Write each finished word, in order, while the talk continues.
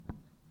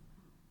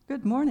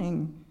Good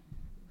morning.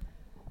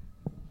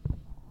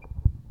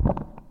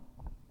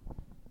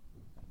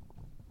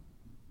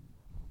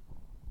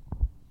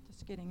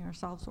 Just getting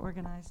ourselves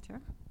organized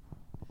here.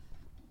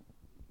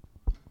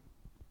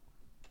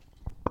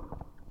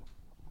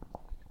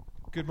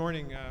 Good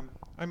morning.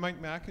 I'm Mike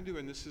McIndoe,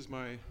 and this is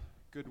my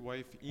good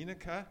wife,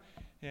 Inika.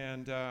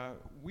 And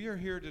we are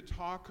here to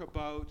talk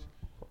about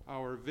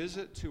our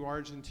visit to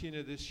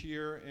Argentina this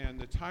year and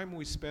the time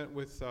we spent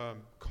with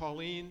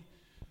Colleen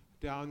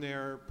down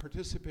there,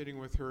 participating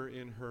with her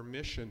in her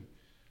mission.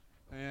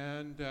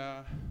 And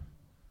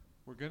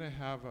we're going to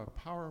have a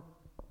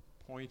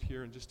PowerPoint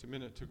here in just a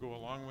minute to go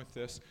along with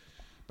this.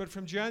 But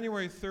from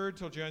January 3rd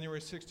till January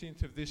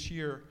 16th of this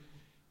year,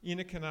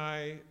 Inika and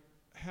I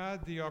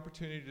had the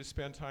opportunity to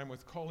spend time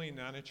with Colleen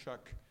Nanichuk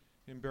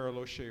in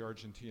Bariloche,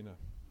 Argentina.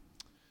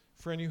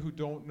 For any who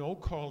don't know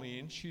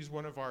Colleen, she's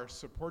one of our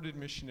supported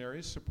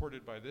missionaries,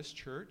 supported by this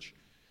church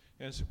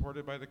and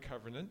supported by the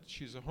Covenant.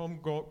 She's a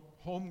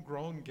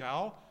homegrown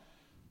gal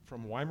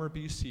from Weimar,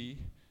 BC,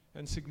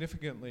 and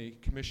significantly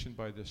commissioned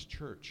by this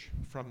church,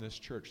 from this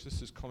church.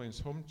 This is Colleen's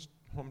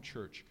home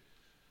church.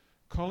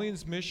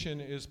 Colleen's mission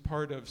is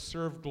part of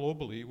Serve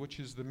Globally, which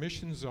is the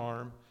missions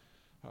arm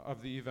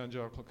of the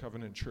Evangelical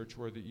Covenant Church,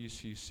 or the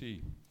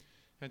ECC.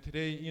 And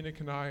today,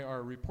 Inika and I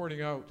are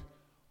reporting out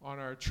on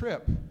our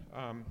trip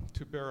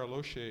to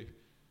Bariloche,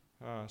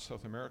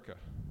 South America.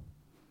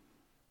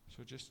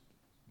 So just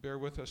bear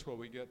with us while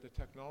we get the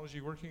technology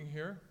working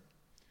here.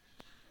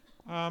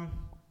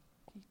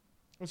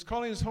 As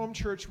Colleen's home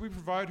church, we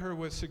provide her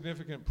with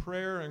significant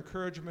prayer,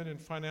 encouragement,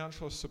 and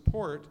financial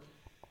support.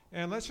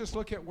 And let's just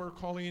look at where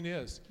Colleen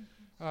is.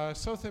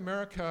 South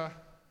America,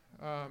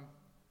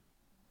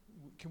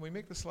 can we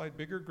make the slide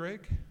bigger,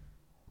 Greg? Can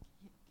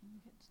you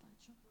hit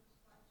slideshow?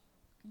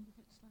 Can you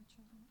hit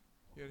slideshow?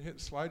 Yeah, hit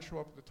slideshow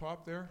up at the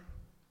top there.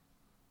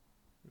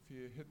 If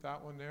you hit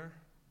that one there.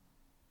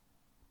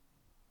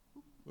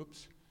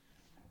 Oops.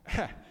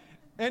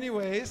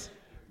 Anyways,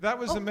 that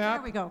was a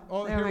map. There we go.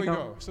 Oh, there here we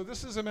go. So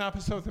this is a map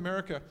of South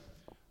America,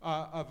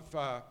 of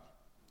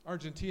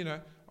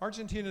Argentina.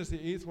 Argentina is the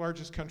 8th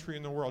largest country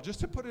in the world.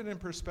 Just to put it in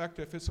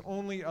perspective, it's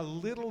only a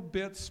little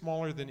bit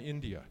smaller than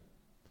India.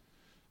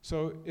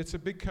 So it's a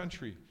big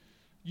country.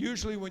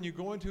 Usually when you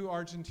go into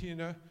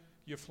Argentina,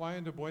 you fly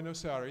into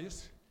Buenos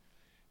Aires.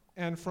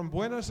 And from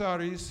Buenos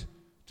Aires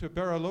to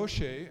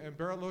Bariloche, and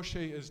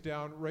Bariloche is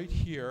down right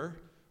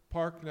here,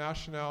 Parque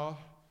Nacional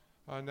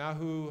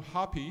Nahu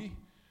Hapi.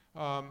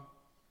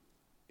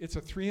 It's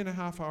a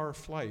 3.5-hour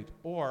flight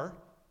or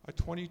a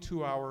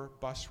 22-hour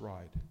bus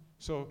ride.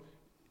 So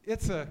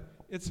it's a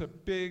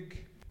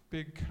big,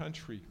 big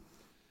country.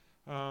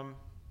 And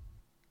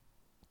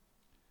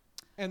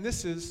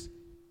this is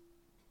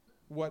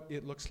what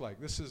it looks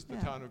like. This is the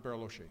town of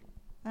Bariloche.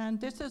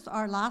 And this is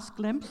our last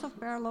glimpse of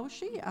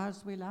Bariloche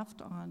as we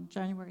left on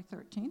January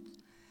 13th.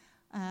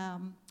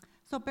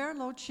 So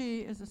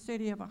Bariloche is a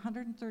city of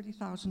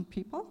 130,000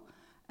 people,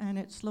 and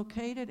it's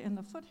located in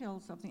the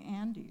foothills of the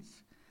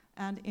Andes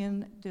and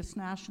in this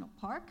national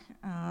park,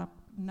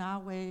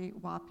 Nahui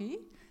Huapi.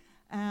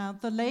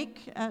 The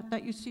lake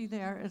that you see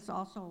there is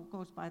also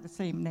goes by the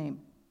same name.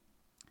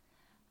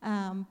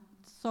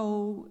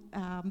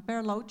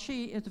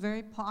 Bariloche is a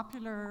very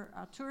popular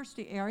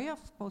touristy area,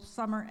 both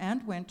summer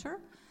and winter.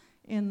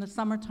 In the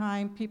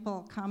summertime,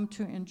 people come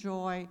to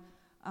enjoy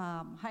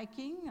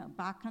hiking,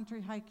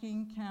 backcountry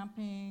hiking,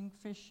 camping,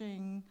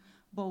 fishing,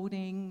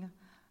 boating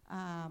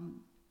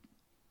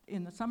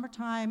in the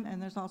summertime,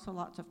 and there's also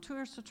lots of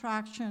tourist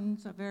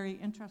attractions, a very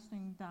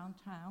interesting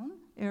downtown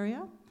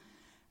area.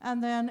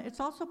 And then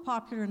it's also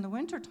popular in the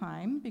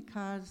wintertime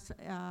because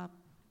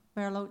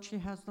Bariloche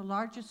has the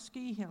largest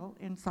ski hill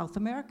in South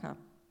America,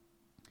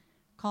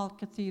 called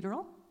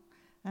Cathedral,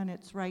 and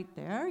it's right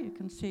there. You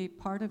can see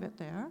part of it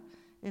there.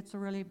 It's a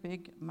really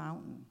big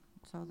mountain.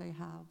 So they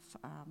have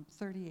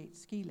 38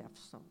 ski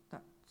lifts, so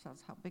that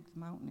says how big the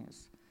mountain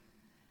is.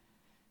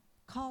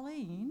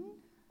 Colleen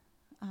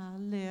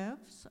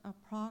lives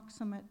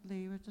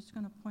approximately, we're just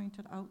going to point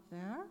it out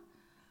there,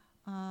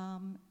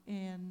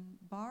 in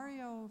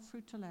Barrio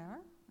Frutillar,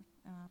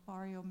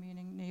 barrio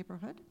meaning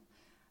neighborhood,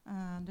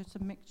 and it's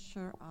a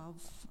mixture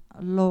of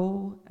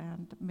low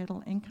and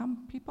middle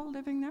income people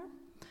living there.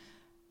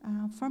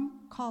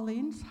 From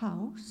Colleen's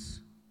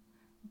house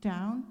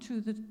down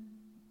to the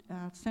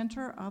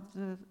center of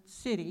the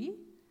city,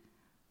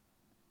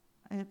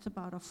 it's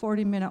about a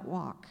 40-minute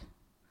walk.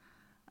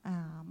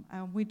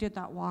 And we did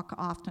that walk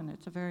often.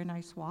 It's a very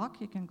nice walk.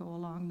 You can go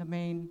along the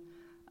main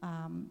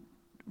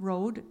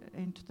road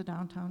into the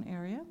downtown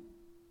area.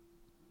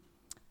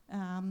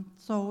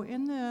 So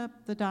in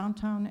the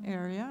downtown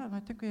area, and I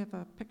think we have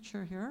a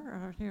picture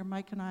here. Here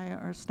Mike and I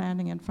are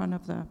standing in front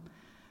of the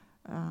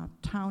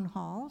town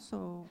hall.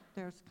 So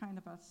there's kind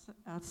of a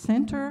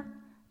center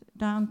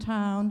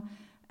downtown,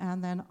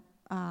 and then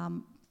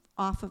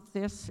off of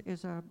this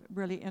is a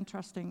really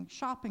interesting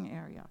shopping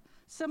area,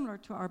 similar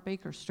to our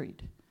Baker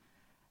Street.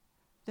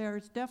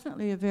 There's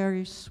definitely a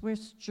very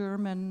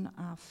Swiss-German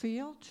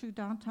feel to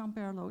downtown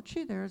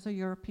Bariloche. There's a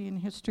European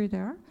history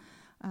there.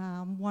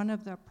 One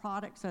of the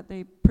products that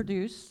they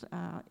produce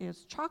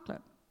is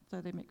chocolate. So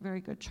they make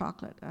very good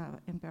chocolate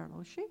in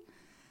Bariloche.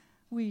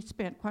 We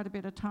spent quite a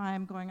bit of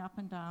time going up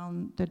and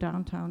down the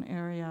downtown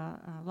area,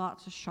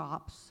 lots of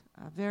shops,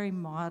 very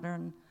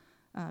modern,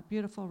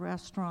 beautiful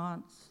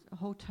restaurants,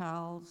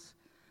 hotels,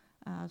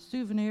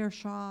 souvenir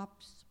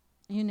shops,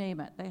 you name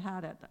it, they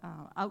had it.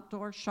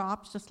 Outdoor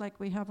shops, just like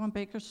we have on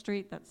Baker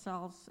Street, that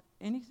sells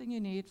anything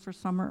you need for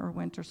summer or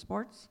winter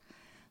sports.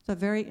 It's a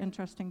very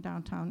interesting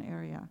downtown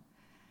area.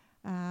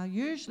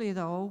 Usually,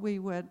 though, we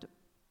would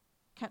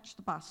catch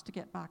the bus to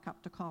get back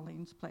up to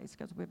Colleen's place,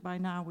 because by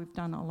now we've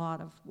done a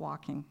lot of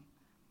walking.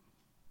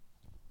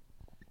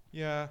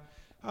 Yeah,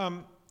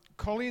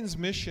 Colleen's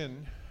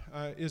mission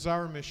is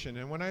our mission,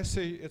 and when I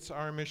say it's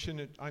our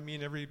mission, I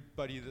mean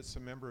everybody that's a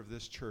member of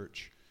this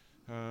church.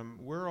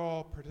 We're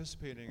all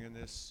participating in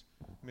this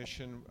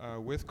mission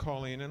with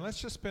Colleen, and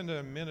let's just spend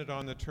a minute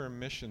on the term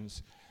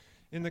missions.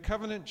 In the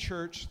Covenant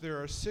Church,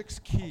 there are 6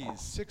 keys,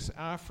 6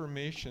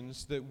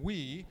 affirmations that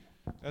we,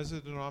 as a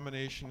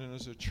denomination and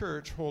as a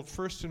church, hold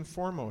first and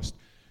foremost.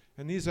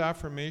 And these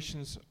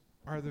affirmations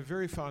are the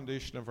very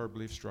foundation of our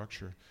belief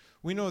structure.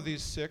 We know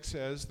these 6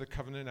 as the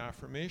covenant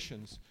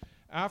affirmations.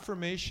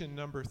 Affirmation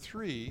number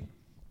 3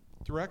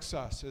 directs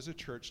us as a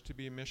church to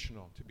be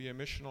missional, to be a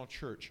missional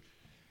church.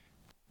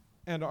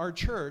 And our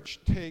church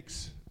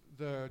takes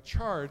the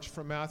charge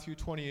from Matthew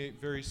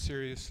 28 very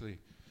seriously.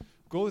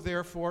 Go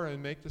therefore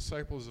and make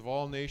disciples of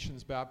all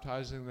nations,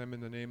 baptizing them in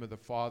the name of the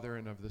Father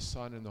and of the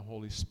Son and the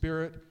Holy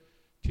Spirit,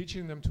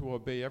 teaching them to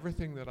obey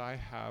everything that I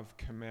have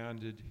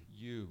commanded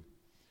you.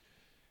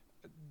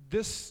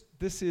 This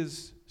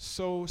is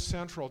so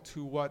central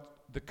to what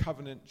the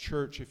Covenant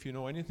Church, if you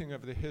know anything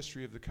of the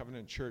history of the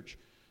Covenant Church,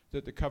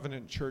 that the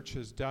Covenant Church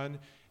has done,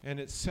 and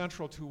it's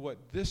central to what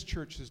this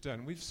church has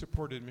done. We've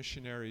supported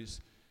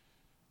missionaries.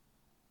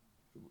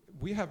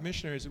 We have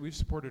missionaries that we've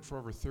supported for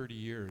over 30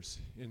 years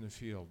in the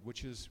field,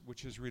 which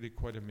is really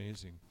quite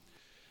amazing.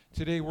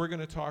 Today we're going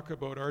to talk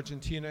about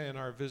Argentina and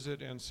our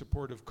visit and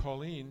support of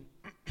Colleen,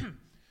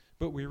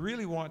 but we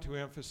really want to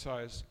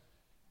emphasize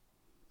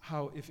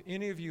how, if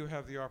any of you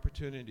have the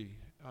opportunity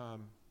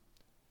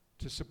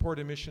to support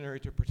a missionary,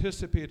 to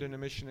participate in a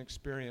mission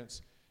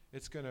experience,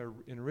 it's going to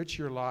enrich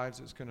your lives,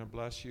 it's going to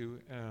bless you,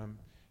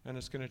 and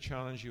it's going to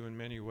challenge you in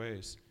many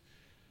ways.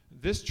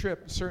 This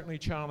trip certainly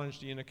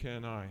challenged Inika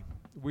and I.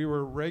 We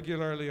were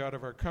regularly out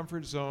of our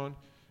comfort zone,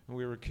 and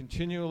we were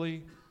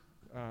continually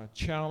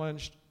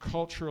challenged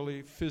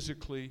culturally,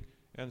 physically,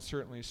 and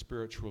certainly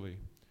spiritually.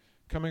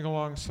 Coming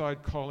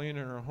alongside Colleen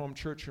in her home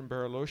church in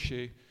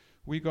Bariloche,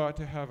 we got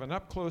to have an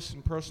up-close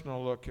and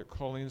personal look at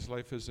Colleen's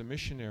life as a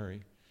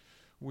missionary.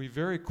 We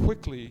very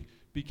quickly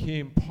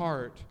became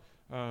part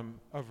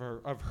of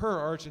her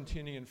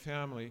Argentinian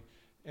family,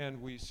 and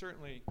we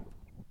certainly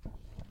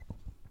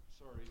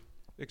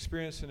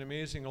experienced an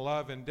amazing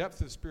love and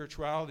depth of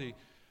spirituality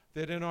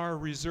that in our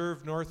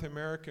reserved North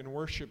American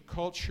worship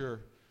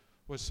culture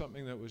was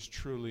something that was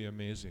truly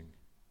amazing.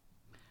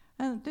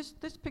 And this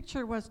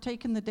picture was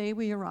taken the day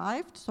we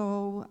arrived,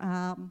 so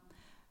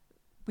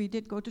we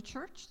did go to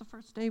church the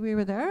first day we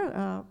were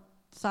there,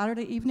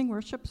 Saturday evening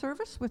worship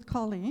service with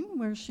Colleen,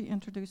 where she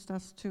introduced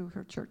us to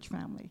her church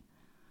family.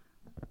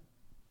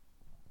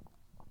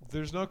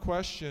 There's no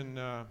question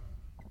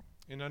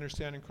in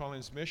understanding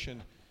Colleen's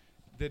mission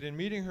that in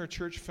meeting her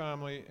church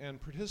family and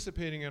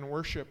participating in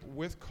worship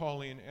with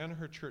Colleen and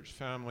her church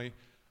family,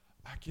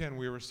 again,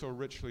 we were so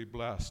richly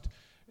blessed.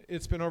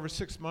 It's been over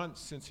 6 months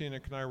since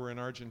Enoch and I were in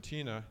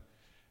Argentina,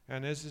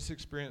 and as this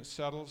experience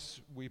settles,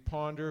 we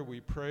ponder,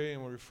 we pray,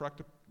 and we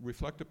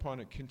reflect upon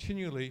it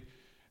continually,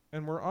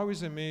 and we're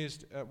always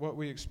amazed at what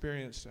we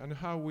experienced and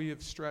how we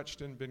have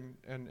stretched and been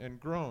and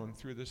grown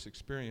through this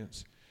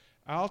experience.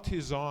 Al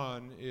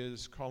Tizon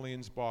is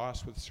Colleen's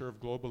boss with Serve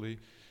Globally.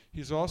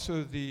 He's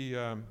also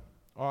the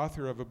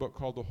author of a book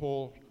called The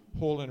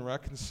Whole and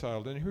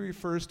Reconciled, and he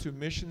refers to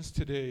missions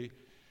today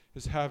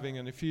as having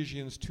an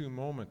Ephesians 2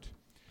 moment.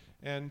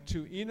 And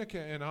to Inika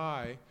and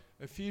I,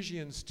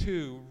 Ephesians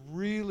 2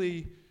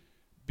 really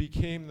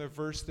became the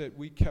verse that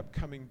we kept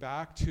coming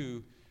back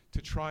to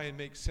try and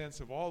make sense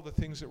of all the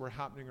things that were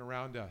happening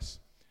around us.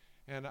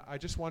 And I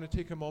just want to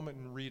take a moment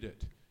and read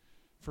it.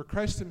 For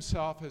Christ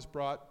himself has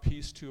brought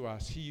peace to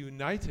us. He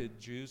united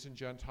Jews and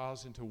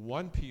Gentiles into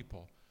one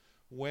people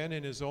when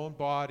in his own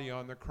body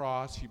on the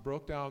cross he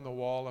broke down the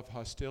wall of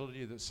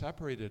hostility that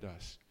separated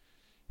us.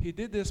 He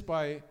did this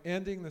by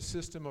ending the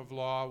system of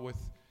law with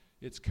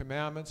its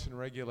commandments and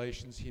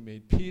regulations. He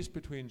made peace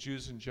between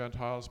Jews and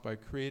Gentiles by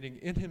creating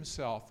in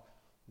himself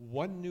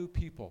one new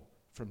people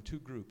from 2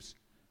 groups.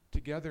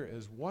 Together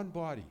as one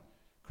body,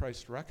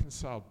 Christ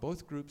reconciled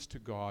both groups to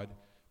God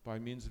by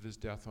means of his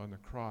death on the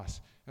cross.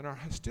 And our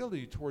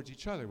hostility towards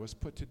each other was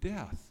put to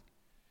death.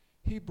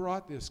 He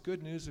brought this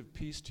good news of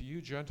peace to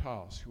you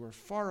Gentiles who are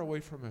far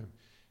away from him,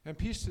 and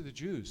peace to the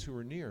Jews who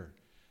are near.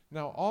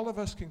 Now all of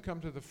us can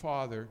come to the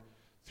Father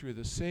through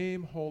the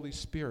same Holy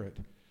Spirit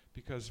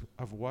because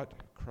of what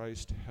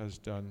Christ has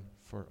done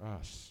for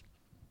us.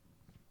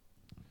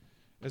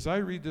 As I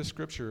read this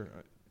scripture,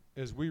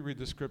 as we read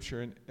the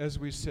scripture, and as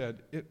we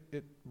said,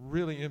 it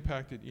really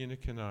impacted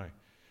Enoch and I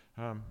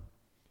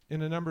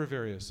in a number of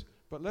areas.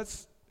 But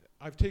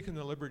I've taken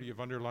the liberty of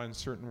underlining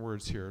certain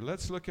words here.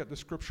 Let's look at the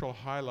scriptural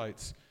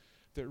highlights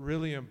that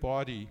really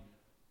embody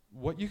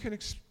what you can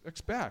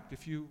expect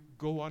if you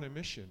go on a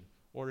mission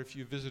or if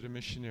you visit a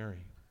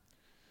missionary.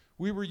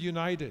 We were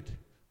united.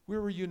 We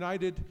were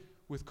united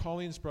with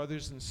Colleen's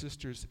brothers and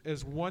sisters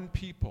as one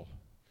people.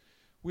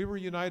 We were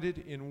united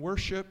in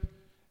worship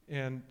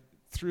and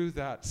through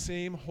that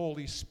same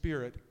Holy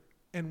Spirit,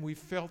 and we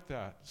felt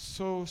that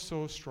so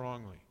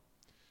strongly.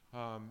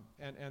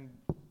 And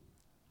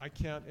I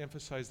can't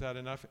emphasize that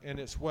enough, and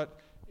it's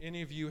what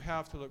any of you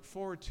have to look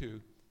forward to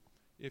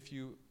if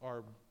you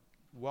are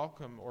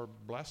welcome or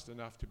blessed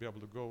enough to be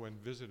able to go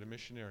and visit a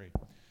missionary.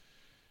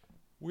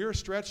 We were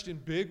stretched in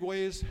big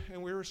ways,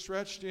 and we were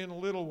stretched in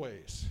little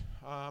ways.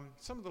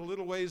 Some of the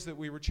little ways that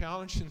we were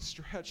challenged and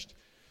stretched,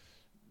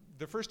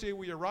 the first day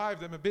we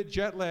arrived, I'm a bit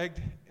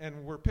jet-lagged,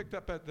 and we're picked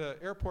up at the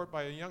airport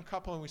by a young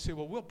couple, and we say,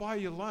 well, we'll buy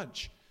you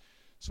lunch.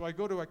 So I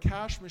go to a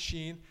cash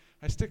machine,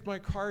 I stick my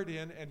card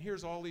in, and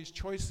here's all these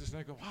choices, and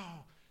I go,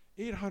 wow,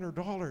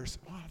 $800.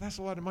 Wow, that's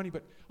a lot of money,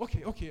 but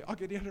okay, I'll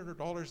get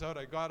 $800 out.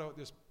 I got out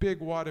this big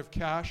wad of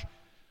cash.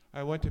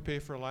 I went to pay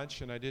for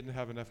lunch, and I didn't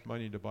have enough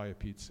money to buy a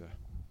pizza.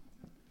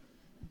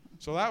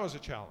 So that was a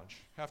challenge.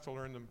 Have to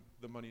learn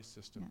the money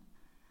system.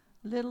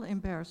 Yeah. Little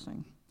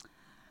embarrassing.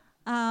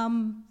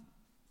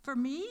 For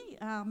me,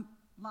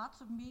 lots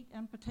of meat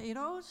and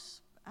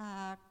potatoes.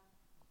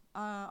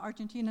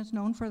 Argentina is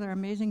known for their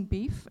amazing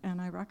beef,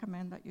 and I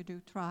recommend that you do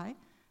try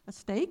a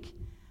steak,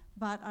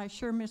 but I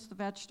sure miss the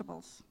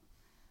vegetables.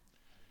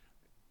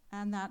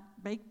 And that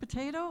baked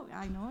potato,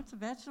 I know it's a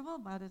vegetable,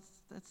 but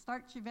it's a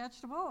starchy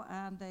vegetable,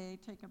 and they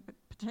take a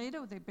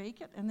potato, they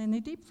bake it, and then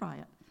they deep fry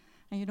it.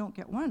 And you don't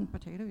get one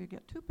potato, you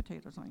get two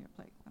potatoes on your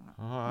plate.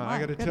 I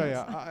got to tell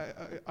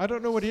you, I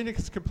don't know what Enoch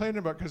is complaining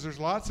about, because there's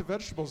lots of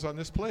vegetables on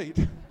this plate.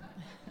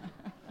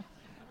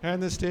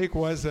 And the steak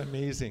was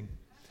amazing.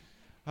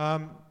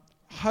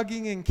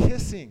 Hugging and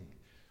kissing.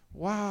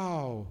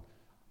 Wow.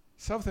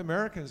 South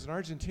Americans and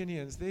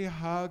Argentinians, they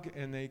hug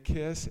and they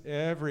kiss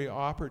every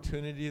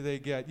opportunity they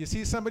get. You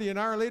see somebody an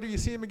hour later, you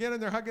see them again,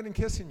 and they're hugging and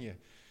kissing you.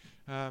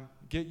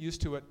 Get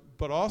used to it,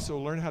 but also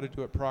learn how to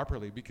do it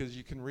properly, because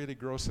you can really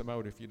gross them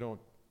out if you don't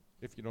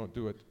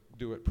do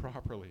it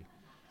properly.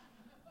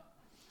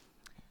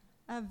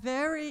 A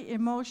very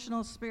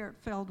emotional,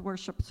 spirit-filled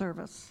worship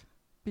service.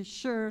 Be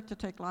sure to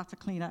take lots of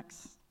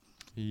Kleenex.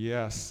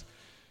 Yes.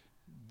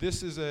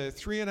 This is a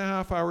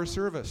 3.5-hour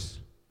service.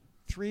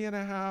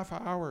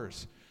 3.5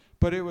 hours.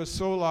 But it was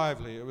so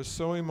lively, it was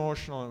so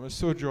emotional, and it was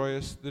so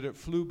joyous that it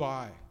flew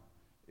by.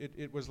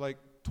 It was like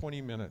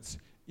 20 minutes,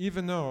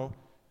 even though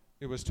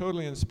it was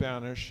totally in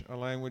Spanish, a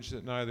language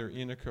that neither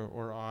Enocha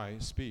or I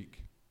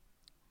speak.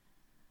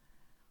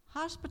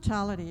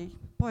 Hospitality.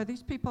 Boy,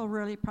 these people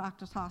really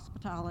practice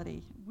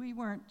hospitality. We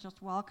weren't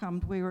just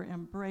welcomed, we were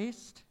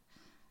embraced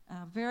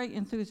very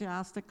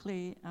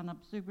enthusiastically and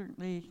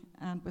exuberantly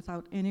and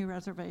without any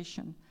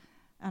reservation.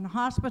 And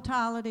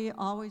hospitality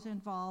always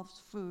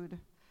involves food.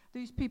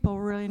 These people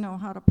really know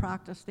how to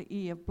practice the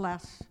E of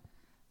bless.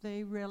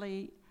 They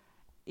really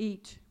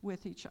eat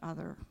with each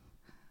other.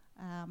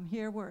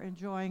 Here we're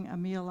enjoying a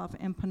meal of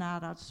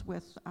empanadas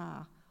with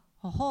a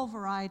whole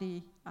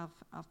variety of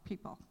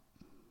people.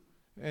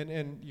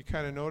 And you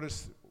kind of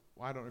notice,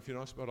 I don't know if you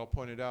noticed, but I'll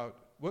point it out.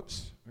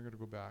 Whoops, I got to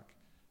go back.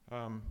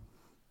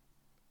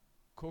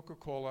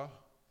 Coca-Cola,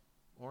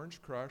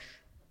 Orange Crush,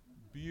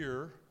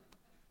 beer,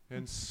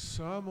 and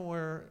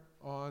somewhere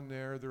on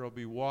there'll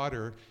be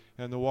water,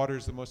 and the water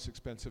is the most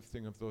expensive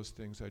thing of those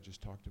things I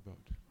just talked about.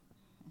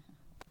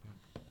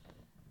 Yeah.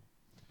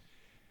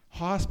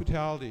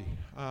 Hospitality.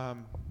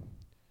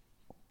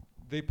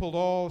 They pulled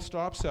all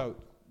stops out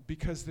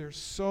because they're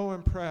so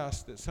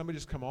impressed that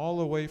somebody's come all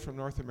the way from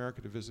North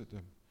America to visit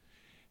them.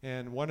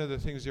 And one of the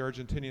things the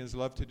Argentinians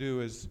love to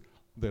do is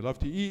they love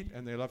to eat,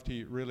 and they love to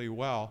eat really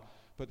well,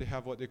 but they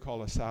have what they call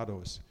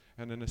asados.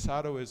 And an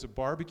asado is a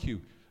barbecue.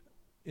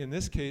 In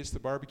this case, the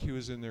barbecue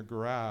is in their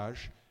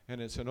garage,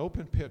 and it's an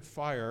open pit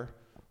fire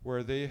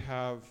where they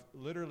have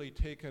literally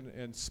taken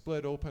and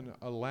split open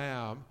a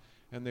lamb,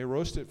 and they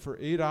roast it for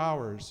 8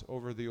 hours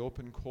over the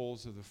open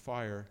coals of the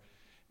fire.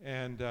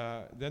 And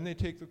then they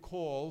take the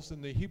coals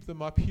and they heap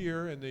them up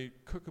here, and they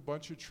cook a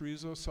bunch of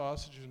chorizo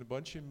sausage and a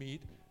bunch of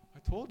meat. I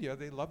told you,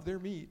 they love their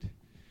meat.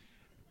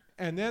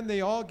 And then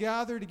they all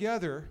gather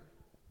together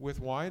with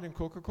wine and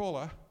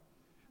Coca-Cola,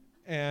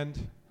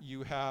 and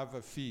you have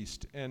a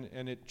feast, and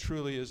it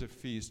truly is a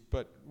feast.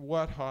 But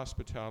what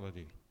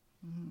hospitality.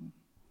 Mm-hmm.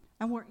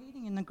 And we're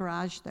eating in the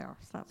garage there,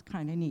 so that's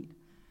kind of neat.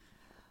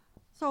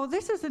 So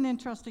this is an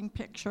interesting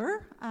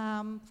picture.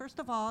 First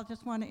of all, I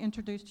just want to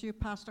introduce to you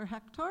Pastor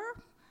Hector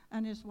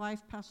and his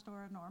wife,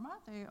 Pastora Norma.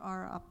 They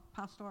are a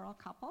pastoral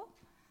couple.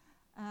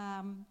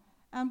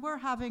 And we're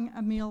having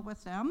a meal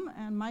with them,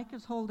 and Mike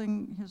is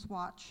holding his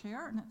watch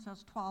here, and it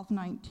says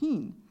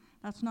 12:19.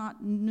 That's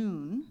not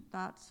noon,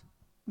 that's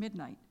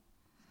midnight.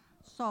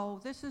 So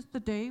this is the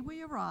day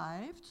we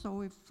arrived. So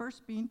we've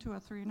first been to a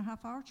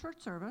 3.5-hour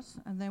church service,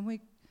 and then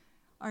we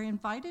are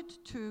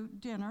invited to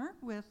dinner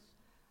with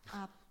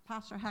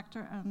Pastor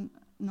Hector and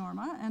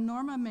Norma. And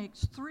Norma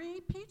makes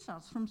 3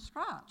 pizzas from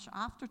scratch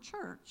after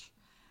church.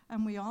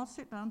 And we all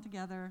sit down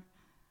together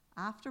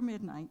after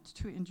midnight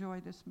to enjoy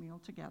this meal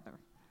together.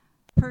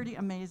 Pretty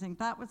amazing.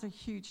 That was a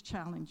huge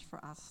challenge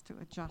for us to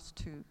adjust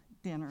to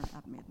dinner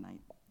at midnight.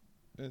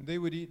 And they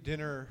would eat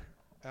dinner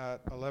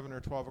at 11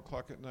 or 12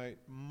 o'clock at night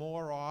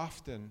more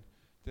often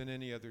than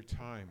any other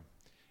time.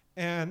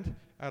 And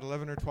at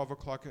 11 or 12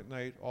 o'clock at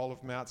night, all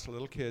of Matt's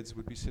little kids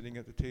would be sitting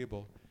at the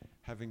table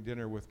having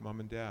dinner with Mom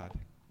and Dad.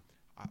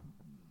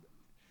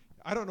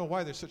 I don't know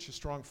why they're such a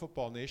strong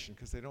football nation,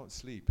 because they don't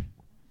sleep.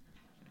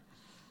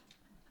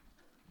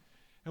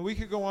 And we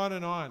could go on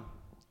and on.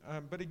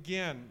 But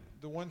again,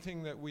 the one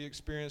thing that we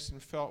experienced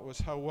and felt was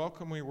how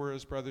welcome we were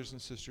as brothers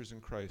and sisters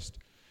in Christ.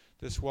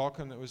 This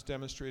welcome that was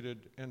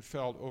demonstrated and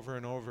felt over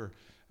and over.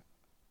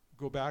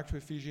 Go back to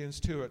Ephesians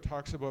 2. It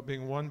talks about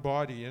being one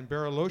body. In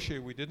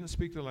Bariloche, we didn't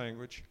speak the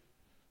language.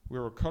 We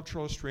were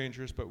cultural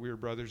strangers, but we were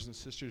brothers and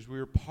sisters. We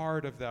were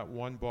part of that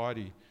one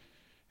body.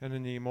 And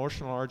in the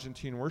emotional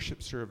Argentine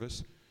worship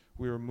service,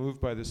 we were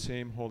moved by the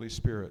same Holy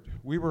Spirit.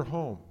 We were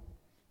home,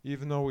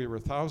 even though we were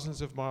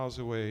thousands of miles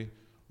away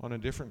on a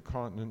different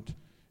continent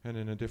and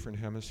in a different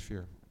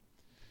hemisphere.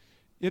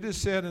 It is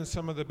said in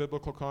some of the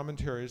biblical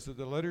commentaries that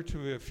the letter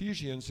to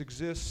Ephesians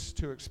exists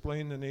to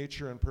explain the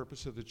nature and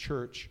purpose of the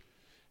church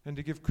and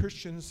to give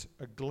Christians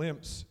a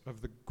glimpse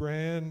of the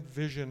grand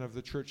vision of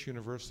the church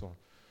universal.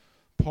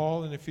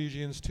 Paul in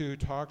Ephesians 2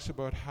 talks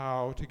about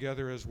how,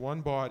 together as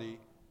one body,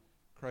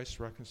 Christ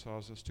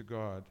reconciles us to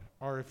God.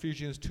 Our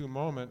Ephesians 2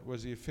 moment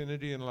was the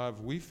affinity and love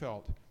we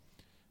felt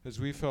as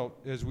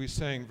we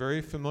sang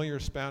very familiar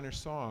Spanish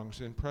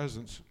songs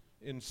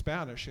in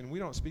Spanish, and we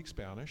don't speak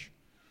Spanish,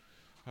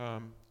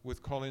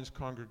 with Colleen's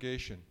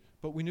congregation.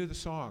 But we knew the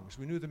songs,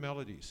 we knew the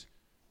melodies.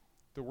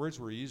 The words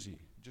were easy.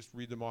 Just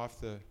read them off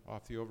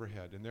the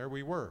overhead. And there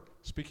we were,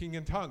 speaking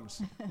in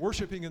tongues,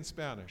 worshiping in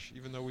Spanish,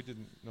 even though we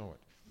didn't know it.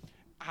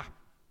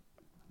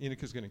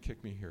 Inika's going to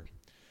kick me here.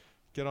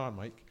 Get on,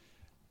 Mike.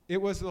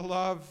 It was the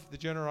love, the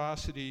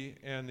generosity,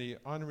 and the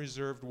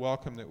unreserved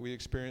welcome that we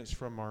experienced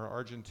from our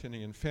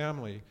Argentinian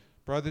family,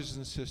 brothers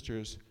and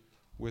sisters,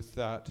 with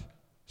that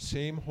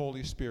same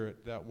Holy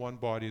Spirit, that one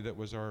body that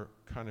was our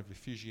kind of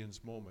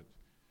Ephesians moment.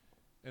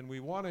 And we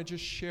want to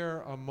just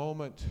share a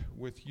moment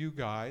with you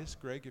guys.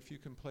 Greg, if you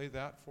can play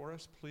that for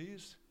us,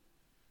 please.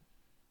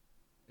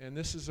 And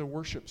this is a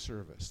worship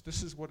service.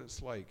 This is what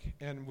it's like.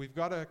 And we've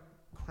got to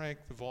crank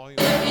the volume.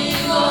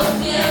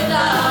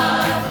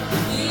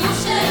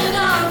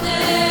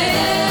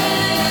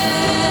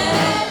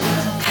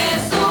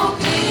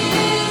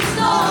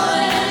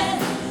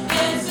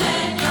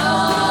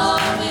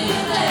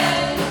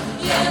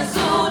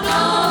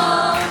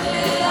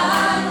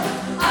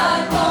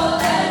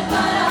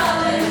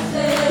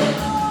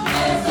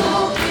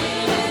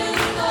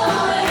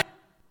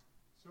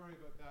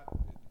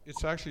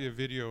 It's actually a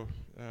video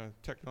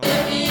technology.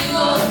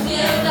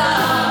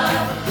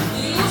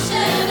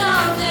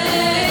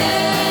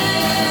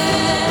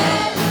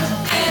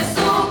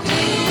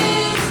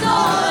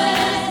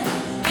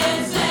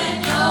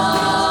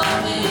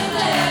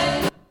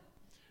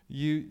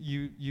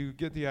 You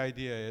get the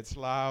idea. It's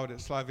loud,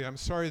 it's lively. I'm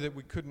sorry that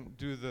we couldn't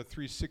do the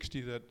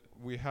 360 that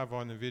we have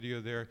on the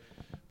video there,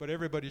 but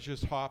everybody's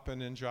just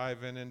hopping and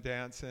jiving and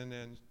dancing,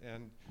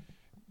 and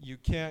you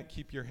can't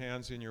keep your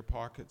hands in your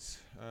pockets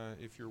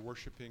if you're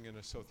worshiping in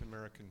a South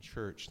American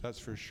church, that's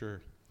for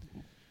sure.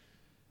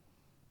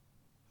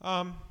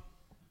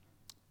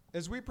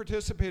 As we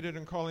participated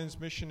in Colleen's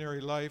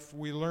missionary life,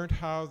 we learned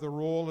how the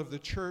role of the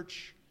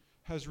church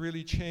has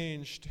really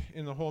changed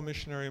in the whole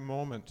missionary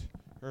movement.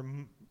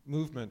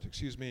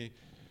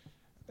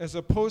 As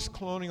a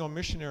post-colonial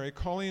missionary,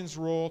 Colleen's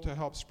role to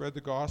help spread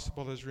the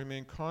gospel has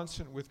remained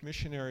constant with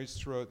missionaries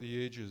throughout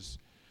the ages.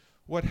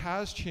 What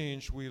has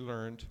changed, we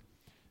learned,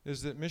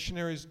 is that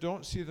missionaries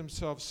don't see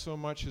themselves so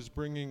much as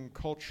bringing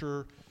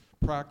culture,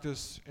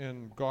 practice,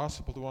 and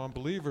gospel to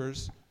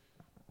unbelievers,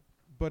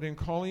 but in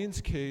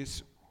Colleen's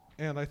case,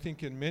 and I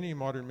think in many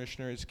modern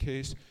missionaries'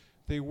 case,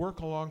 they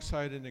work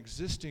alongside an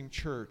existing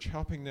church,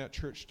 helping that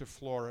church to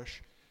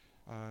flourish,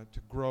 to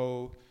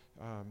grow,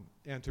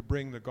 and to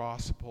bring the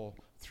gospel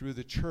through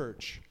the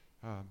church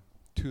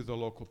to the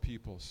local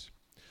peoples.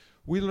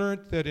 We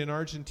learned that in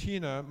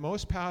Argentina,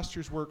 most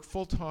pastors work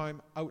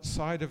full-time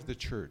outside of the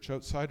church,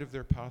 outside of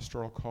their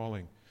pastoral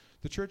calling.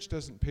 The church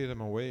doesn't pay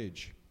them a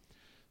wage.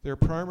 Their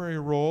primary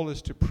role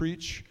is to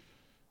preach,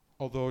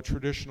 although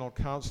traditional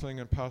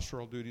counseling and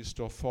pastoral duties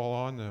still fall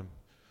on them.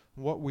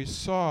 What we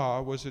saw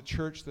was a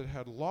church that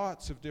had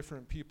lots of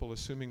different people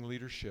assuming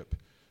leadership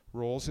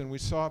roles, and we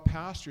saw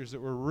pastors that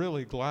were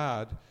really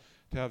glad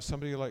to have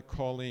somebody like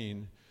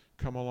Colleen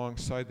come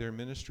alongside their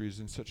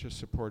ministries in such a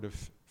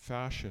supportive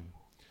fashion.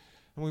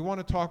 And we want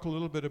to talk a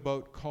little bit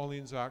about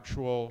Colleen's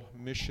actual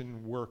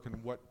mission work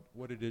and what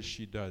it is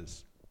she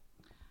does.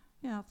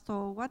 Yeah,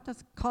 so what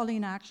does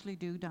Colleen actually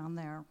do down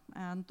there?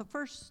 And the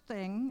first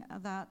thing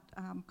that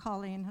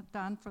Colleen had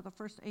done for the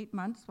first 8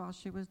 months while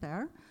she was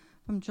there,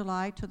 from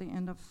July to the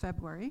end of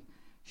February,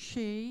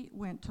 she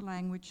went to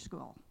language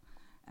school.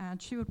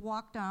 And she would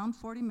walk down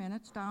 40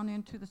 minutes down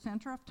into the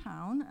center of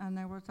town, and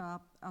there was a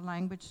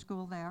language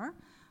school there,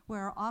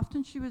 where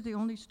often she was the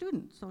only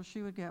student, so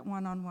she would get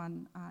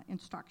one-on-one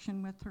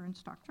instruction with her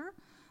instructor.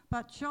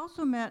 But she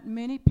also met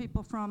many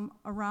people from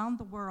around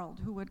the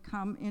world who would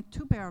come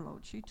into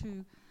Bariloche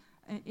to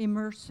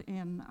immerse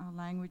in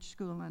language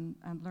school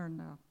and learn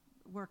to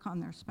work on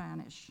their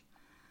Spanish.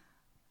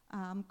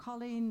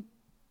 Colleen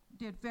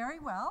did very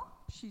well.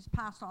 She's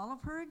passed all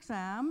of her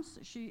exams.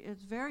 She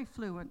is very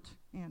fluent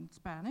in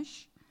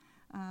Spanish,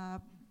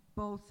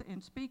 both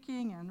in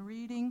speaking and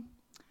reading.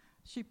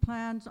 She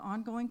plans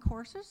ongoing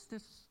courses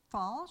this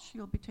fall.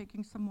 She'll be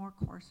taking some more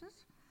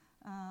courses.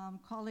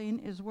 Colleen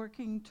is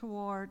working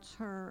towards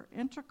her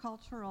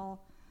intercultural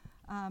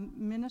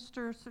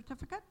minister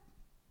certificate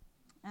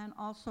and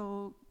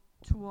also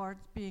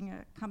towards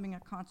becoming a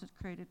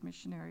consecrated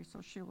missionary,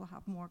 so she will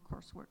have more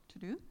coursework to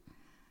do.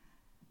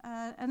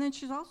 And then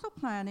she's also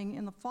planning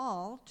in the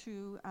fall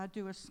to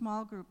do a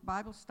small group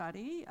Bible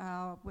study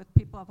with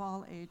people of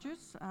all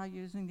ages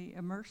using the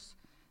Immerse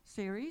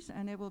series,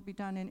 and it will be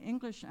done in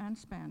English and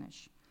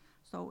Spanish.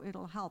 So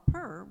it'll help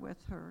her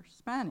with her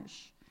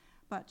Spanish,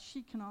 but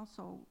she can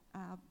also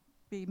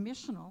be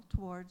missional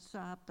towards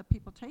the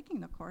people taking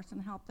the course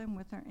and help them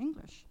with their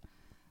English.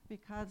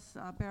 Because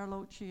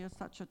Bariloche is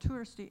such a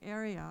touristy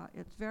area,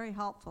 it's very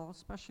helpful,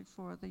 especially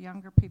for the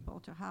younger people,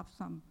 to have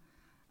some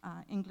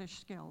English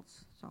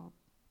skills. So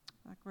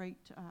a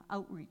great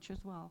outreach as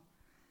well.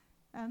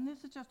 And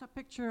this is just a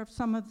picture of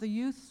some of the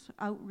youth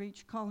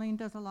outreach. Colleen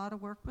does a lot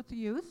of work with the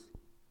youth.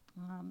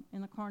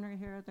 In the corner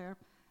here, they're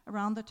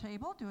around the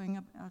table doing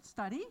a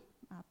study,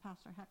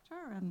 Pastor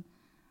Hector and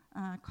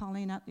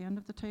Colleen at the end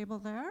of the table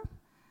there.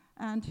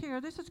 And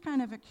here, this is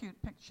kind of a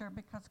cute picture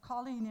because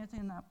Colleen is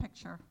in that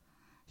picture.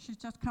 She's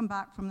just come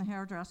back from the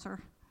hairdresser.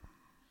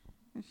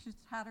 And she's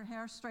had her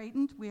hair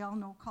straightened. We all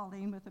know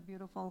Colleen with a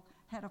beautiful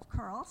head of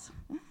curls.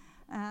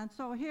 And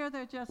so here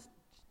they're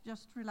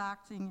just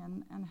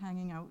relaxing and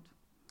hanging out.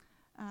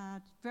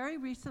 Very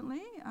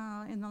recently,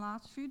 in the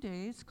last few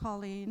days,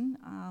 Colleen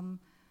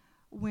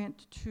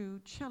went to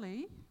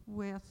Chile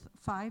with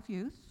 5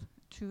 youth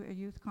to a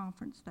youth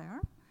conference there.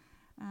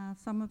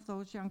 Some of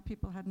those young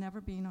people had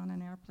never been on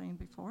an airplane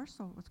before,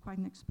 so it was quite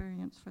an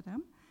experience for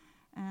them.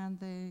 And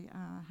they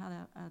had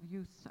a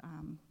youth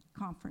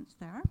conference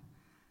there.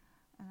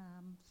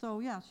 So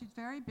yeah, she's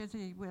very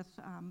busy with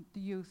the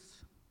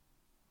youth.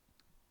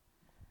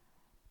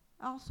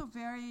 Also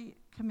very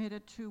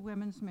committed to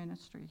women's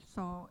ministry.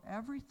 So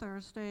every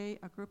Thursday,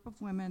 a group of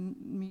women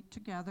meet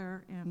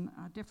together in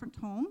a different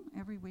home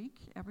every week.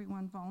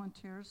 Everyone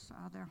volunteers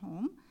their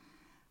home.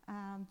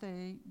 And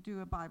they do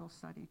a Bible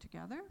study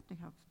together. They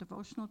have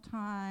devotional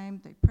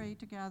time, they pray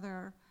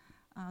together,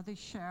 they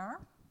share,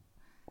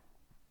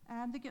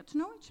 and they get to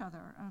know each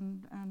other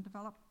and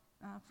develop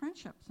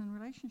friendships and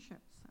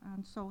relationships.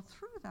 And so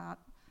through that,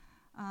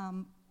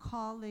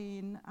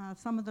 Colleen,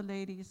 some of the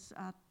ladies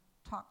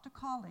talked to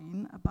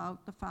Colleen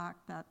about the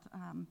fact that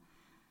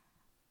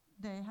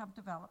they have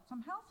developed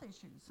some health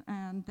issues.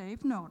 And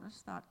they've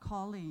noticed that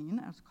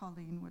Colleen, as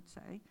Colleen would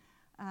say,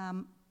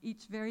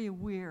 eats very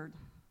weird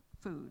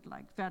food,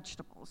 like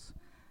vegetables.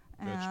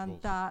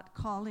 And that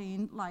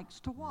Colleen likes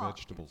to walk.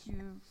 Vegetables.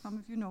 Some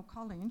of you know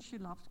Colleen. She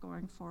loves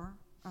going for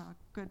a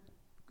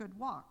good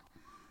walk.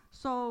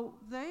 So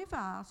they've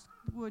asked,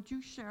 would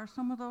you share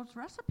some of those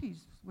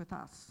recipes with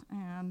us?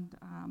 And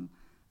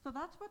so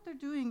that's what they're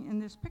doing in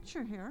this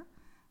picture here.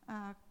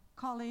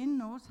 Colleen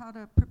knows how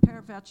to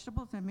prepare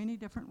vegetables in many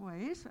different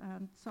ways.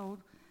 And so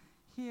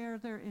here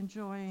they're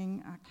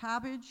enjoying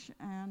cabbage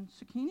and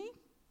zucchini.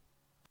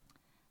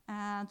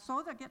 And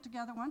so they'll get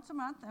together once a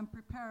month and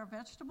prepare a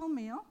vegetable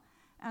meal,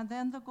 and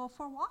then they'll go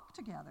for a walk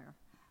together.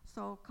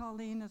 So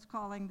Colleen is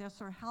calling this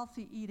her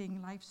healthy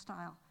eating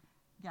lifestyle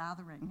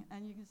gathering.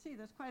 And you can see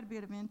there's quite a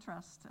bit of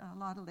interest, a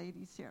lot of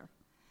ladies here.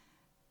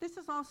 This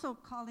is also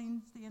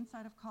the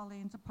inside of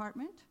Colleen's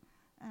apartment.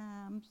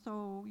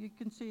 So you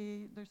can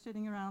see they're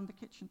sitting around the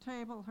kitchen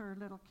table. Her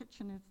little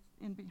kitchen is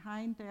in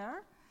behind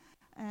there.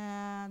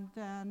 And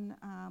then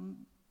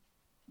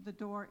the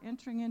door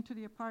entering into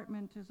the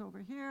apartment is over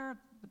here.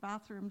 The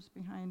bathroom's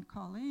behind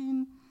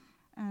Colleen.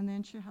 And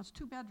then she has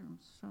 2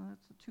 bedrooms. So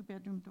that's the 2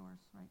 bedroom doors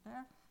right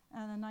there.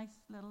 And a nice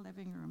little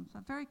living room. So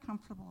a very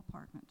comfortable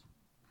apartment.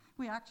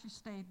 We actually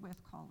stayed with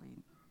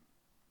Colleen.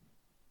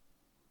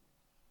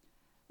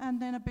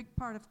 And then a big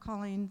part of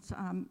Colleen's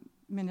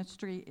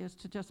ministry is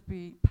to just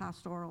be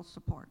pastoral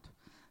support.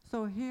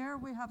 So here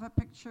we have a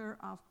picture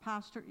of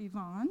Pastor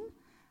Yvonne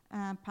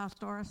and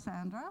Pastora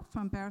Sandra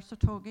from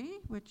Bersatogi,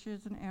 which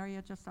is an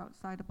area just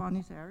outside of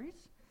Buenos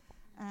Aires.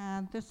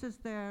 And this is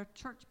their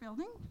church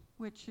building,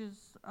 which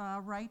is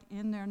right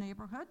in their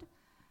neighborhood,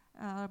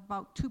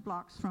 about 2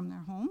 blocks from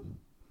their home.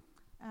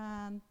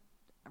 And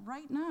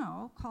right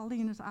now,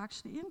 Colleen is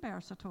actually in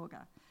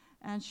Bersatoga,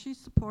 and she's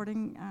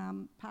supporting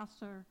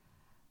Pastor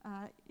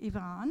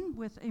Yvonne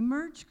with a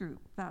merge group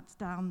that's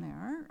down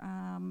there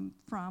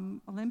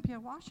from Olympia,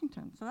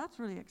 Washington. So that's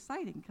really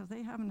exciting because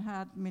they haven't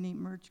had many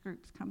merge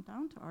groups come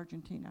down to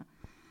Argentina.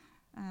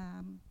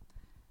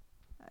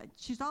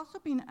 She's also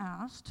been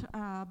asked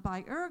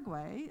by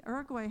Uruguay.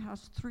 Uruguay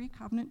has 3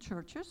 covenant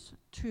churches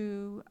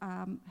to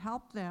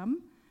help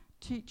them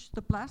teach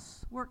the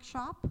Bless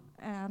workshop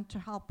and to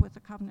help with the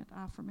covenant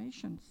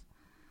affirmations.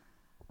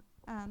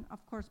 And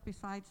of course,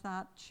 besides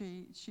that,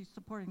 she's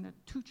supporting the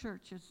 2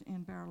 churches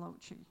in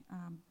Bariloche,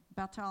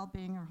 Bethel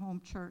being her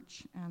home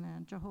church, and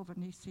then Jehovah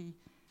Nissi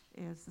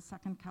is the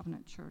Second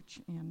Covenant Church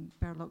in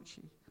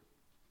Bariloche.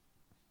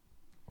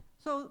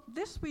 So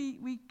this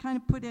we kind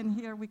of put in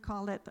here, we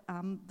call it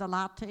the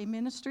latte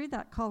ministry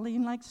that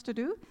Colleen likes to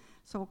do.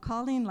 So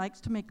Colleen likes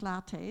to make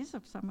lattes,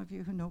 if some of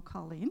you who know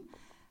Colleen.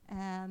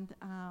 And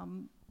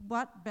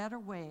what better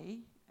way,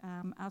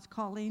 as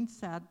Colleen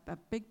said, a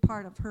big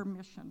part of her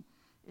mission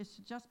is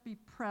to just be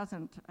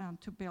present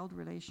to build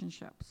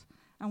relationships.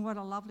 And what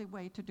a lovely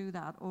way to do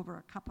that over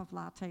a cup of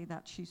latte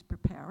that she's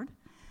prepared.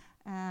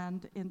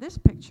 And in this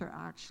picture,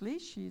 actually,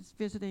 she's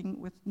visiting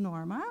with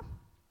Norma,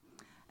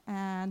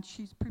 and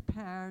she's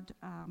prepared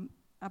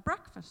a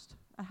breakfast,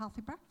 a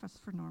healthy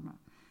breakfast for Norma,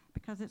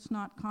 because it's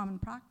not common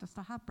practice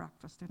to have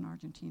breakfast in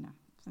Argentina.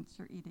 Since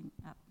you're eating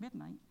at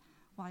midnight,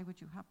 why would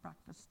you have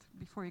breakfast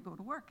before you go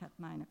to work at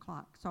 9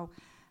 o'clock? So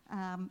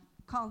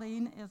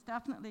Colleen is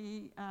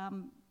definitely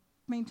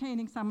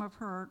maintaining some of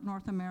her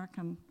North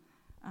American,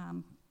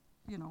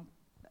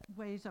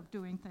 ways of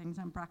doing things,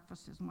 and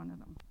breakfast is one of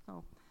them.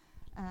 So,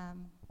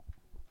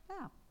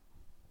 yeah.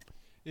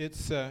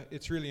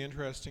 It's really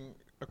interesting.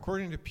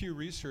 According to Pew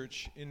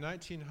Research, in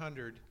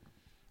 1900,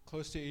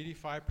 close to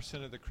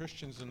 85% of the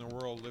Christians in the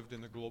world lived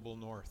in the global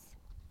north,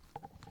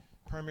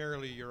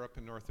 primarily Europe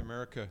and North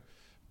America.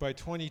 By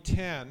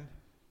 2010,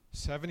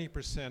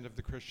 70% of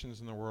the Christians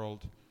in the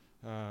world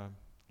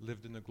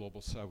lived in the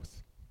global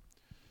south.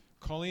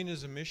 Colleen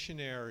is a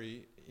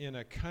missionary in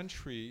a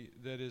country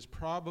that is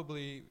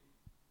probably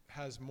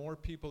has more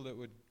people that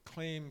would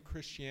claim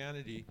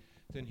Christianity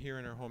than here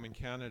in our home in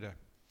Canada.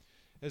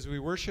 As we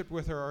worshiped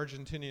with our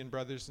Argentinian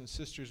brothers and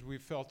sisters, we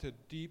felt a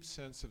deep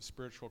sense of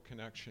spiritual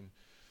connection.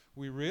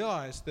 We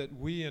realized that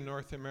we in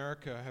North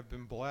America have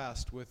been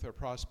blessed with a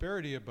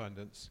prosperity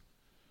abundance.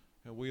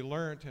 And we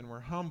learned and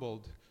were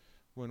humbled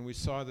when we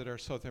saw that our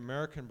South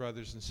American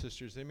brothers and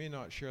sisters, they may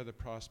not share the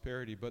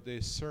prosperity, but they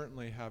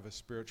certainly have a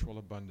spiritual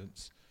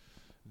abundance.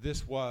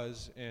 This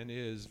was and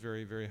is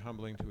very, very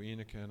humbling to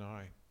Inika and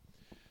I.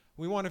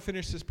 We want to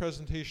finish this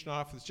presentation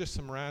off with just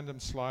some random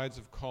slides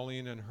of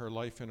Colleen and her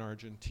life in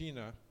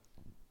Argentina.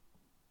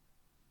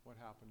 What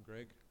happened,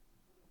 Greg?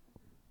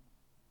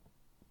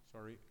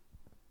 Sorry.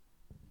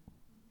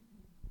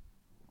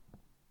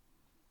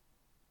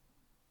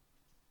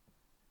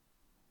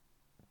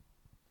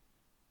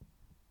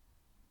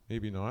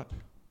 Maybe not.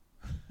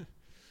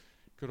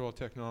 Good old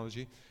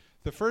technology.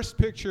 The first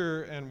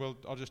picture, and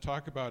I'll just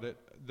talk about it.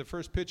 The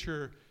first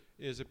picture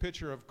is a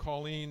picture of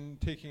Colleen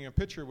taking a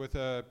picture with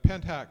a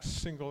Pentax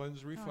single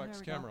lens reflex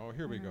camera. Oh,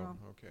 here we go.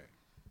 Okay.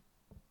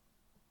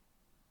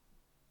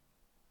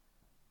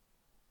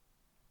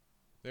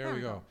 There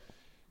we go.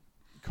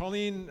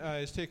 Colleen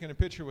is taking a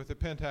picture with a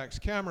Pentax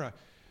camera.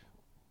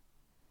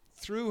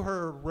 Through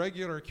her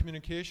regular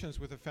communications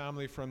with a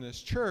family from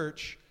this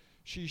church,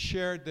 she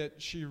shared that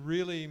she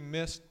really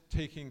missed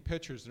taking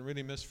pictures and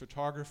really missed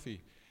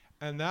photography.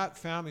 And that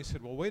family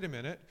said, well, wait a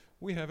minute,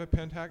 we have a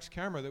Pentax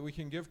camera that we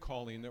can give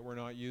Colleen that we're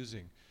not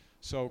using.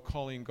 So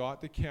Colleen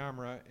got the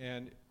camera,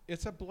 and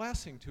it's a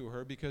blessing to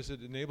her because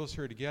it enables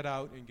her to get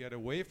out and get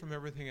away from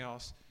everything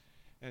else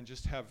and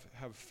just have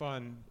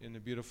fun in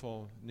the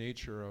beautiful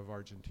nature of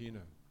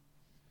Argentina.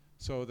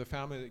 So the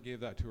family that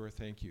gave that to her,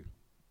 thank you.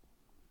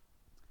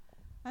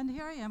 And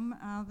here I am,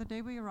 the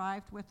day we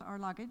arrived with our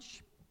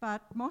luggage.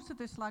 But most of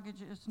this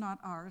luggage is not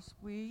ours.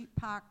 We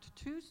packed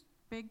 2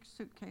 big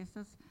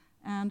suitcases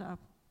and a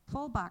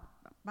full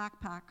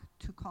backpack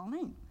to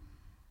Colleen.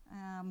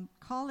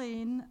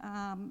 Colleen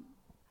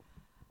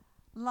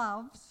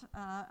loves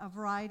a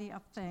variety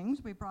of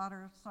things. We brought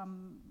her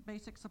some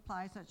basic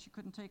supplies that she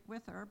couldn't take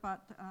with her,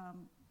 but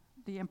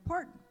the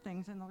important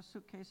things in those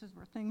suitcases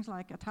were things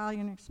like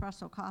Italian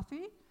espresso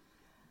coffee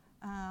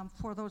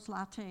for those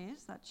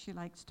lattes that she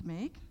likes to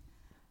make,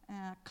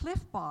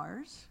 Cliff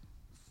Bars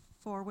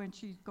for when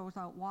she goes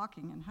out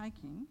walking and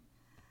hiking,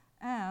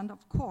 and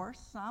of course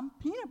some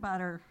peanut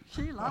butter.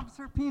 She loves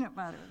her peanut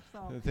butter.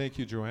 So thank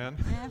you, Joanne.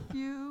 If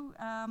you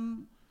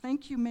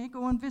think you may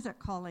go and visit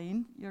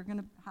Colleen, you're going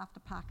to have to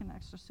pack an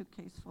extra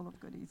suitcase full of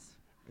goodies.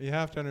 You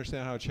have to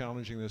understand how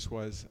challenging this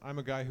was. I'm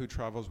a guy who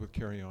travels with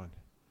carry-on,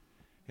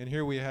 and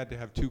here we had to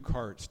have 2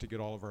 carts to get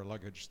all of our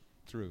luggage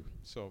through.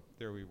 So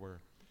there we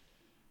were.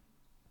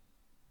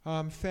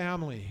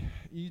 Family.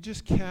 You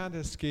just can't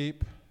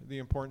escape the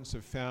importance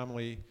of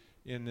family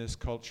in this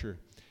culture.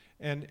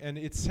 And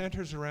it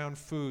centers around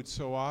food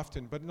so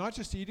often, but not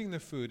just eating the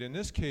food. In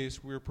this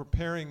case, we're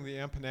preparing the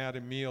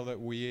empanada meal that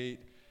we ate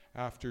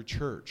after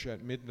church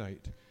at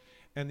midnight.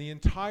 And the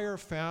entire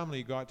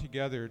family got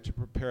together to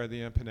prepare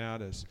the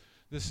empanadas.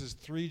 This is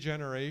 3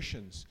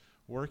 generations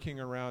working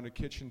around a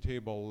kitchen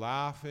table,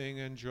 laughing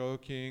and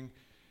joking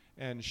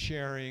and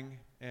sharing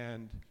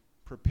and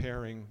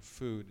preparing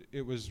food.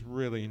 It was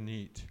really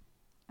neat.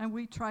 And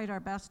we tried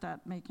our best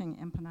at making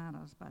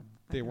empanadas, but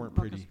They weren't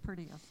didn't look pretty. as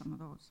pretty as some of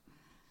those.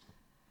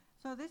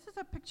 So this is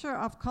a picture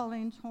of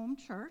Colleen's home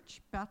church,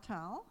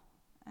 Bethel.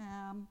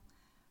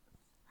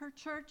 Her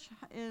church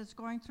is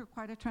going through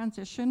quite a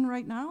transition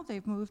right now.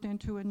 They've moved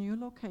into a new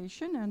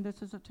location, and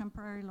this is a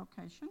temporary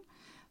location.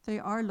 They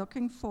are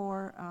looking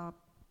for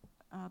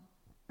a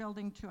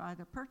building to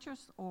either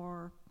purchase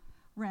or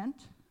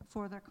rent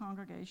for their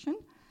congregation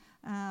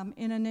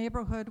in a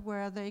neighborhood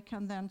where they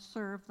can then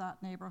serve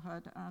that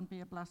neighborhood and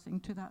be a blessing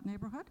to that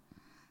neighborhood.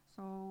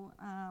 So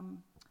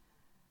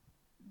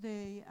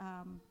they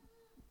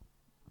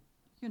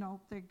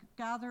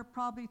gather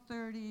probably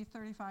 30,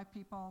 35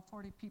 people,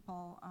 40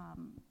 people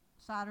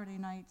Saturday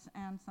nights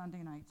and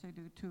Sunday nights. They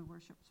do 2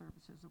 worship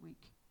services a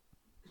week.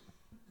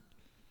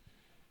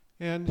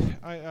 And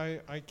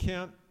I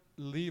can't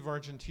leave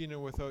Argentina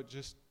without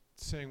just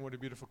saying what a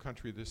beautiful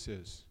country this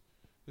is.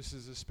 This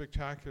is a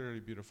spectacularly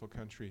beautiful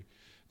country.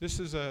 This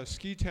is a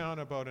ski town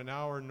about an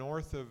hour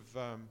north of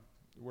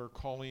where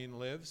Colleen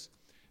lives.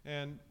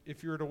 And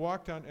if you were to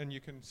walk down, and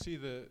you can see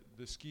the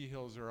ski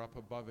hills are up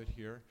above it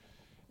here.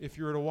 If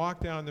you were to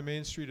walk down the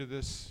main street of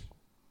this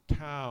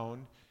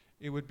town,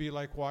 it would be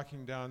like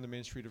walking down the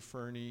main street of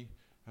Fernie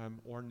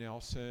or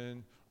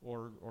Nelson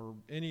or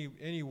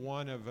any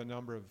one of a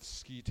number of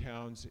ski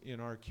towns in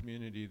our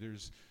community.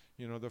 There's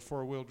the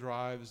 4-wheel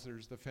drives,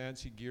 there's the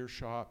fancy gear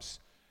shops,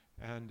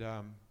 and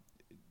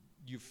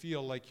you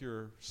feel like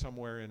you're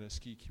somewhere in a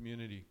ski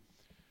community.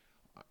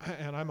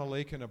 And I'm a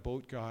lake and a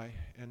boat guy,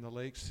 and the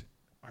lakes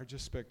are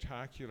just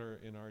spectacular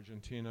in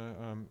Argentina.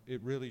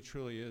 It really,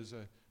 truly is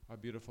a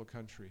beautiful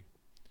country.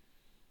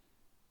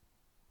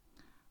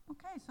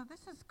 Okay, so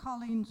this is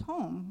Colleen's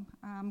home.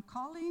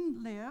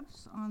 Colleen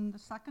lives on the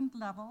 2nd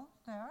level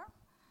there,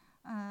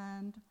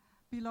 and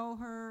below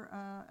her,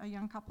 a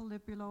young couple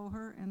live below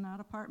her in that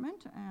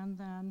apartment, and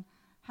then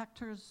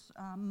Hector's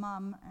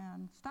mom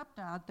and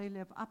stepdad, they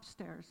live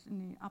upstairs in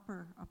the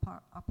upper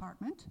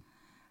apartment.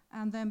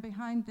 And then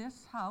behind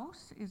this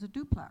house is a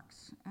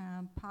duplex,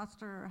 and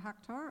Pastor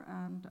Hector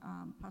and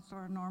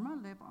Pastor Norma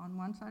live on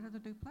one side of the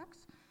duplex,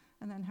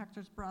 and then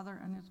Hector's brother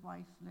and his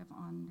wife live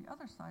on the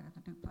other side of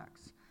the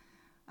duplex.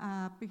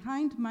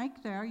 Behind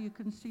Mike there, you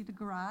can see the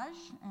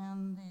garage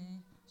and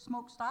the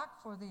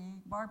smokestack for the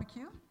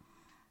barbecue.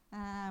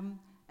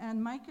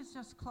 And Mike is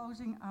just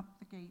closing up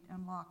the gate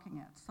and locking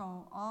it.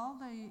 So all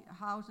the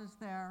houses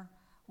there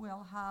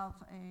will have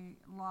a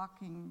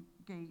locking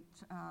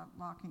gate,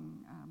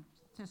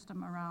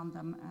 system around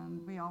them,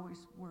 and we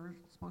always were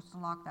supposed to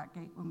lock that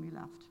gate when we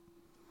left.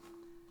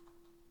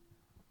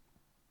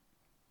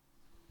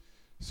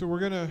 So we're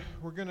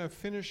gonna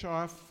finish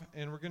off,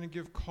 and we're gonna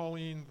give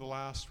Colleen the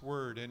last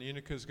word, and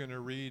Ineka's gonna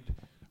read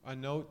a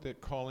note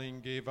that Colleen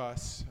gave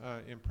us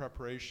in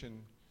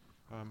preparation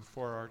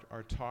for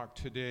our talk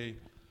today.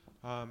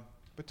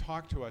 But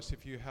talk to us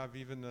if you have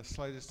even the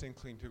slightest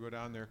inkling to go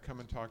down there. Come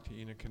and talk to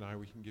Ineka and I.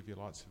 We can give you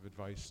lots of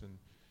advice and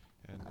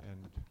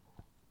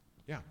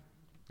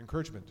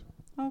encouragement.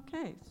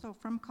 Okay, so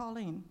from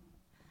Colleen,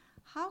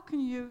 how can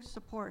you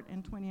support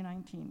in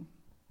 2019?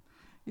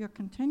 Your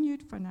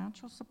continued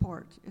financial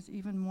support is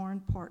even more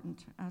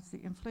important as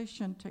the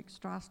inflation takes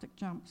drastic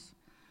jumps,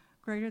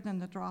 greater than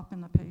the drop in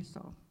the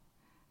peso.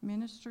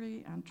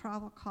 Ministry and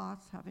travel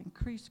costs have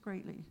increased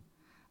greatly,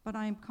 but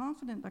I am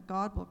confident that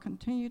God will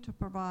continue to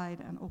provide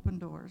and open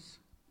doors.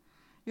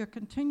 Your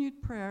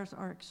continued prayers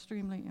are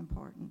extremely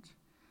important.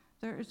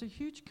 There is a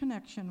huge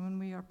connection when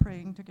we are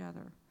praying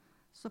together,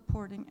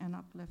 supporting and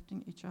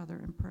uplifting each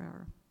other in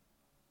prayer.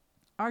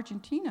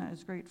 Argentina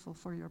is grateful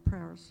for your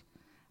prayers,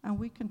 and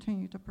we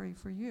continue to pray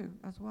for you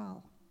as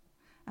well.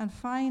 And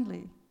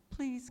finally,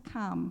 please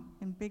come,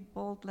 in big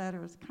bold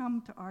letters,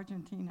 come to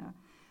Argentina.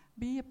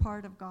 Be a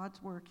part of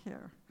God's work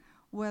here.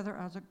 Whether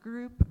as a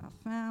group, a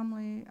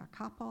family, a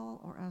couple,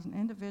 or as an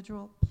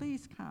individual,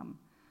 please come.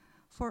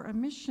 For a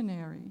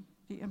missionary,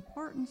 the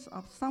importance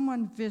of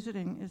someone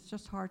visiting is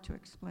just hard to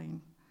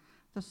explain.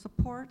 The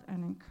support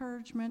and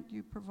encouragement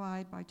you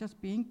provide by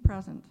just being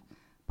present,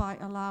 by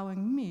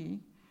allowing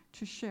me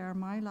to share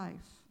my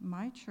life,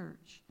 my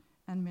church,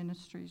 and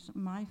ministries,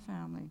 my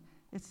family,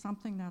 is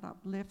something that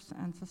uplifts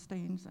and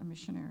sustains a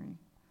missionary.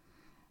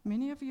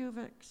 Many of you have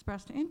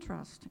expressed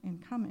interest in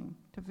coming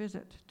to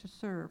visit, to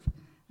serve,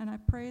 and I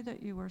pray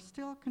that you are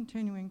still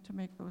continuing to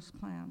make those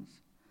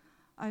plans.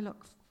 I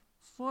look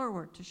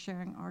forward to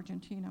sharing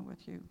Argentina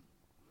with you.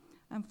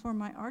 And for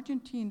my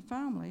Argentine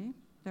family,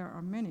 there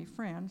are many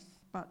friends,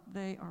 but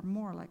they are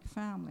more like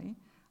family.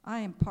 I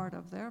am part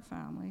of their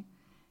family.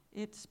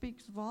 It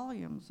speaks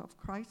volumes of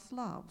Christ's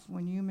love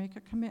when you make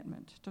a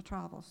commitment to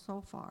travel so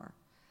far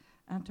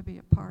and to be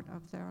a part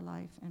of their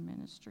life and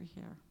ministry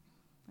here.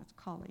 That's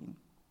Colleen.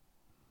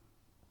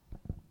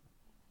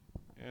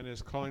 And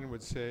as Colleen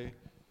would say,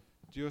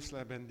 Dios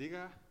la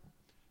bendiga,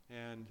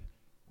 and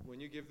when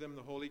you give them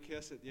the holy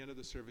kiss at the end of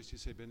the service, you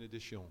say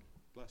benediction.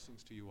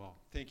 Blessings to you all.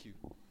 Thank you.